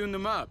was tune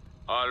them up.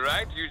 All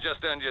right, you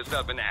just earned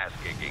yourself an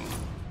ass-kicking.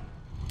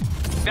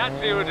 That's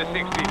 0 to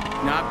 60.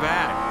 Not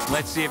bad.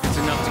 Let's see if it's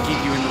enough to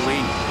keep you in the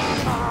lead.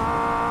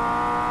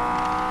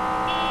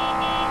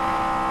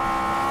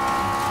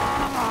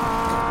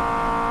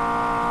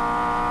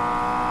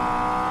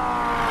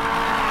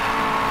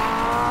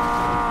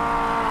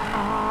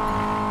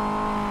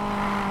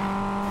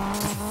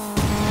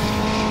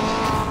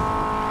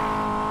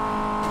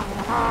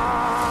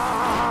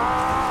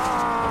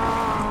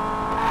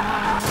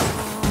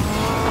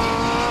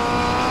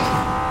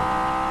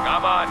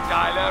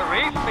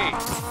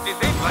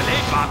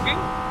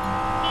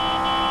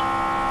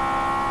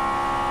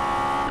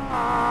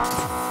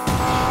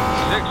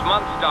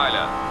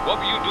 What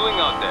were you doing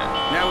out there?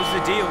 That was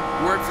the deal.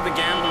 Work for the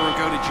gambler or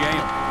go to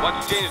jail.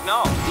 What's changed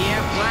now? He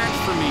had plans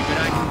for me, but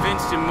I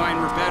convinced him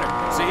mine were better.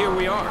 So here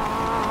we are.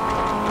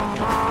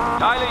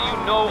 Tyler, you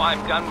know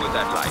I'm done with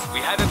that life. We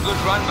had a good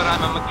run, but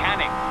I'm a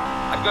mechanic.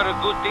 I've got a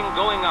good thing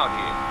going out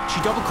here. She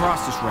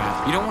double-crossed us,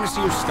 Raph. You don't want to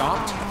see her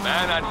stopped?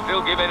 Man, I'd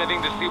still give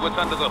anything to see what's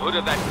under the hood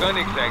of that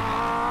Koenigsegg.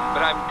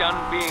 But I'm done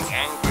being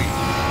angry.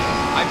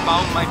 I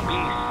found my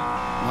peace.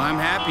 Well, I'm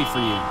happy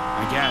for you,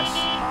 I guess.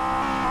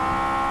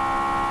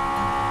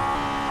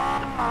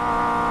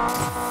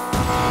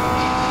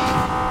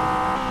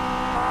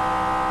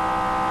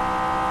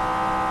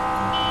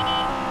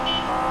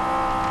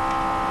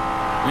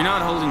 You're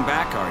not holding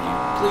back, are you?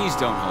 Please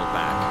don't hold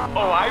back.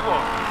 Oh, I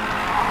won't.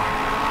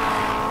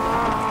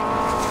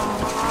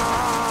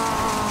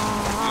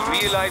 You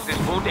realize this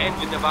won't end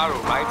with Navarro,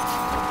 right?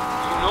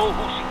 You know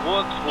who she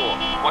works for,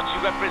 what she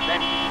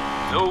represents.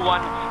 No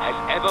one has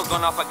ever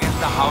gone up against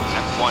the house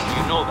and won.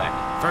 You know that.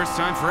 First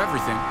time for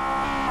everything.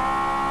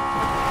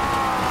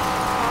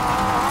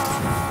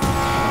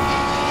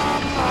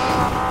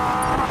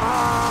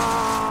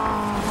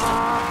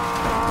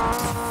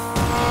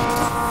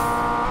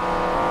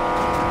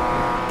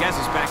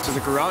 us back to the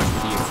garage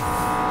with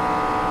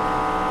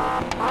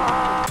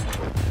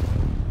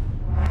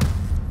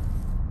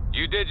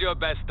you. You did your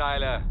best,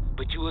 Tyler,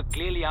 but you were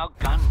clearly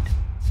outgunned.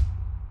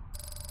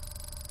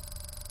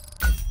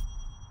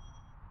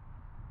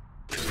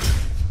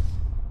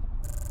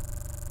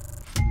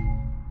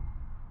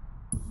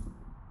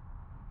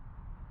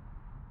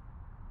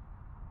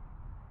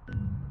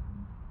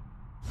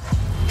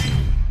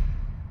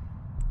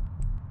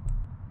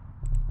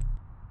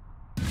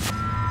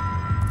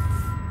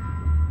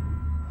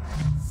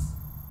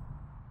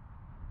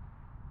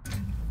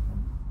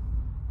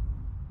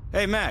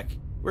 Hey, Mac,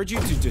 where'd you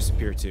two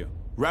disappear to?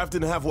 Rav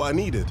didn't have what I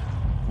needed.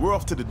 We're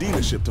off to the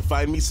dealership to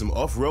find me some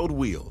off-road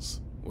wheels.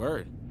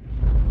 Word.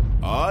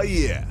 Oh,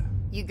 yeah.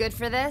 You good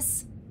for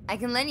this? I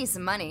can lend you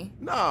some money.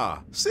 Nah,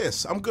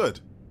 sis, I'm good.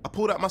 I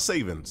pulled out my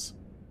savings.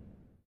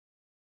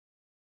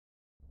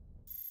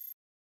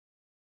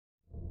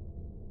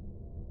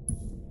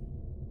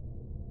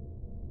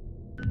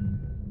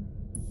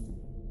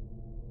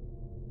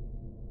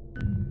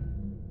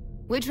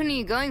 Which one are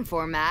you going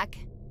for, Mac?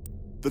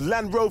 The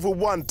Land Rover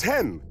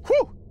 110.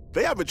 Whew!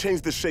 They haven't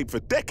changed this shape for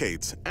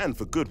decades, and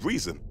for good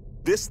reason.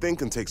 This thing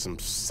can take some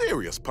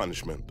serious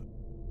punishment.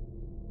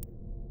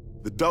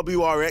 The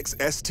WRX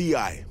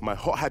STI, my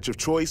hot hatch of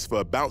choice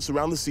for a bounce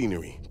around the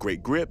scenery.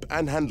 Great grip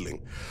and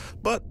handling.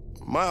 But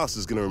my ass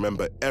is gonna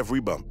remember every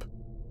bump.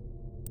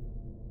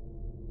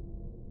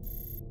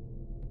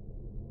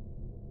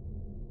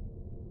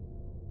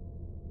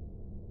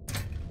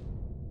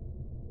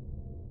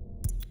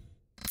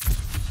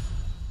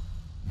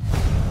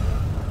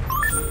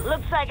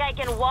 Looks like I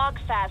can walk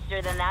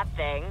faster than that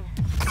thing.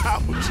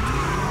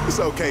 Ouch. It's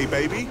okay,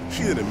 baby.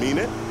 She didn't mean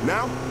it.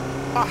 Now,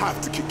 I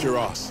have to kick your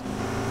ass.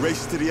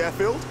 Race to the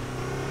airfield?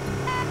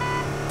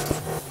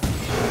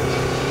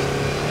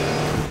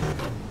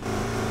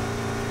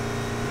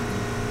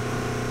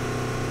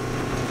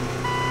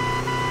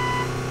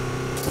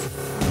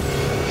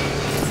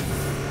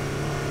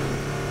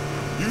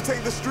 You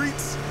take the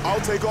streets, I'll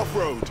take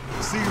off-road.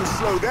 See you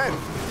slow then.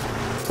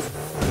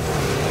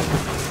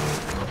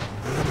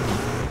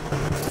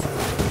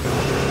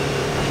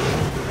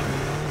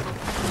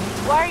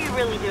 Why are you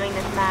really doing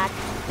this, Mac?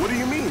 What do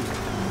you mean?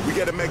 We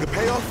get a mega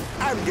payoff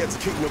and get to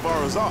kick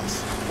Navarro's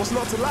ass. What's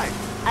not to like?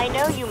 I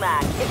know you,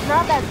 Mac. It's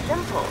not that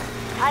simple.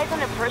 Ty's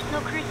on a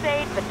personal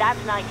crusade, but that's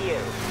not you.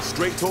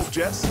 Straight talk,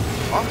 Jess.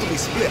 After we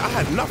split, I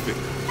had nothing.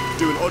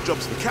 Doing odd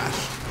jobs for cash.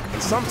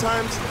 And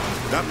sometimes,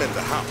 that meant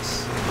the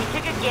house. You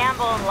took a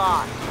gamble and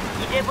lost.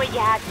 You did what you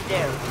had to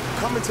do.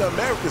 Coming to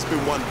America's been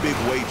one big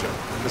wager.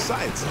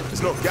 Besides,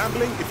 it's not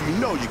gambling if you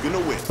know you're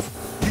gonna win.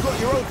 You got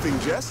your own thing,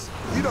 Jess.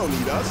 You don't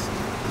need us.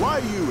 Why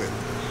are you in?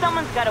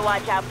 Someone's got to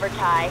watch out for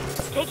Ty.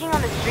 Taking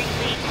on the street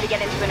league to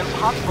get into an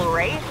impossible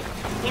race?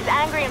 He's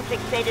angry and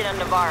fixated on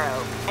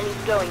Navarro, and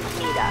he's going to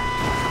meet us.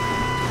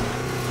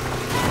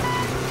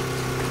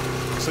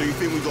 So you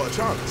think we got a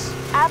chance?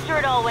 After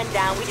it all went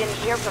down, we didn't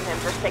hear from him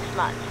for 6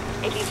 months.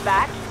 If he's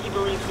back, he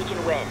believes he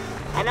can win.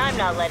 And I'm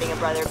not letting a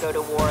brother go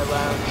to war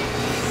alone.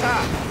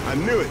 Ha! I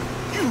knew it.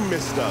 You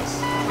missed us.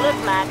 Look,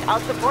 Mac,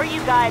 I'll support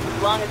you guys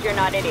as long as you're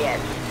not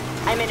idiots.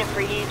 I'm in it for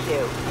you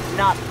two,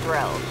 not the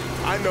thrills.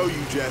 I know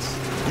you, Jess.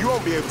 You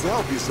won't be able to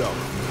help yourself.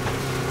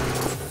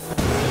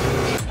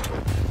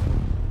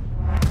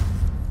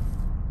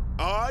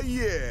 Ah,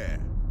 yeah.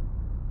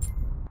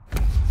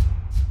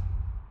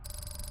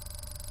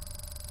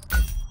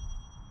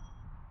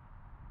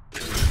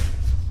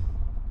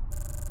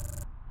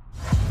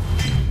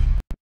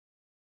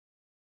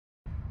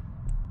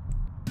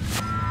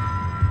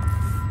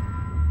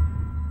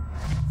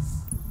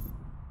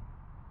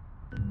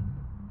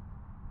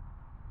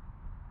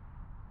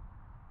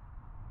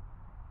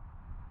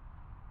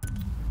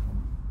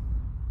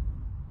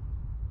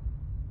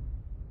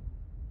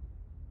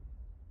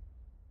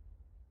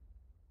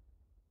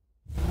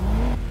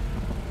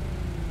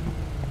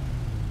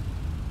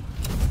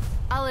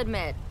 I'll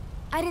admit,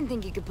 I didn't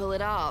think you could pull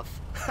it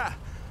off. Ha!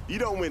 You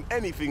don't win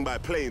anything by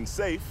playing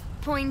safe.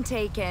 Point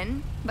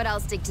taken, but I'll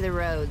stick to the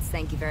roads,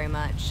 thank you very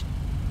much.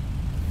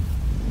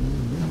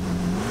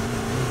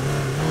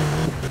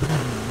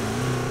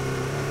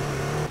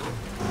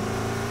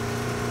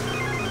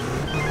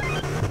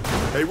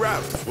 Hey,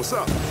 Rav, what's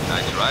up?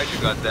 Nice ride you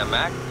got there,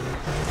 Mac.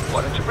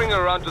 Why don't you bring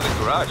her around to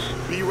the garage?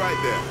 Be right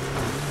there.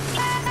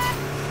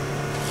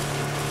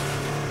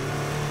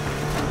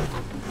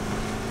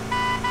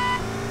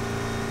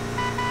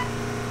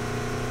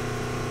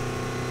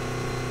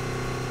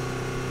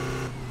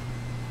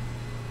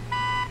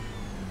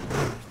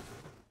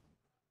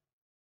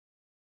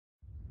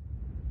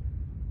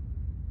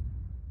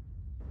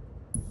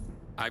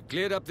 I've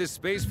cleared up this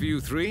space for you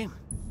three.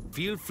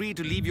 Feel free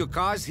to leave your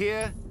cars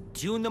here,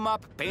 tune them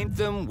up, paint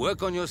them,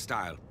 work on your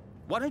style.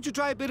 Why don't you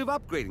try a bit of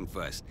upgrading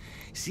first?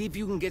 See if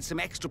you can get some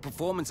extra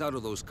performance out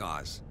of those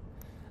cars.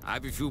 I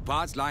have a few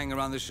parts lying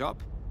around the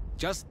shop.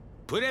 Just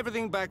put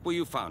everything back where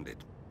you found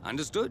it.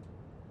 Understood?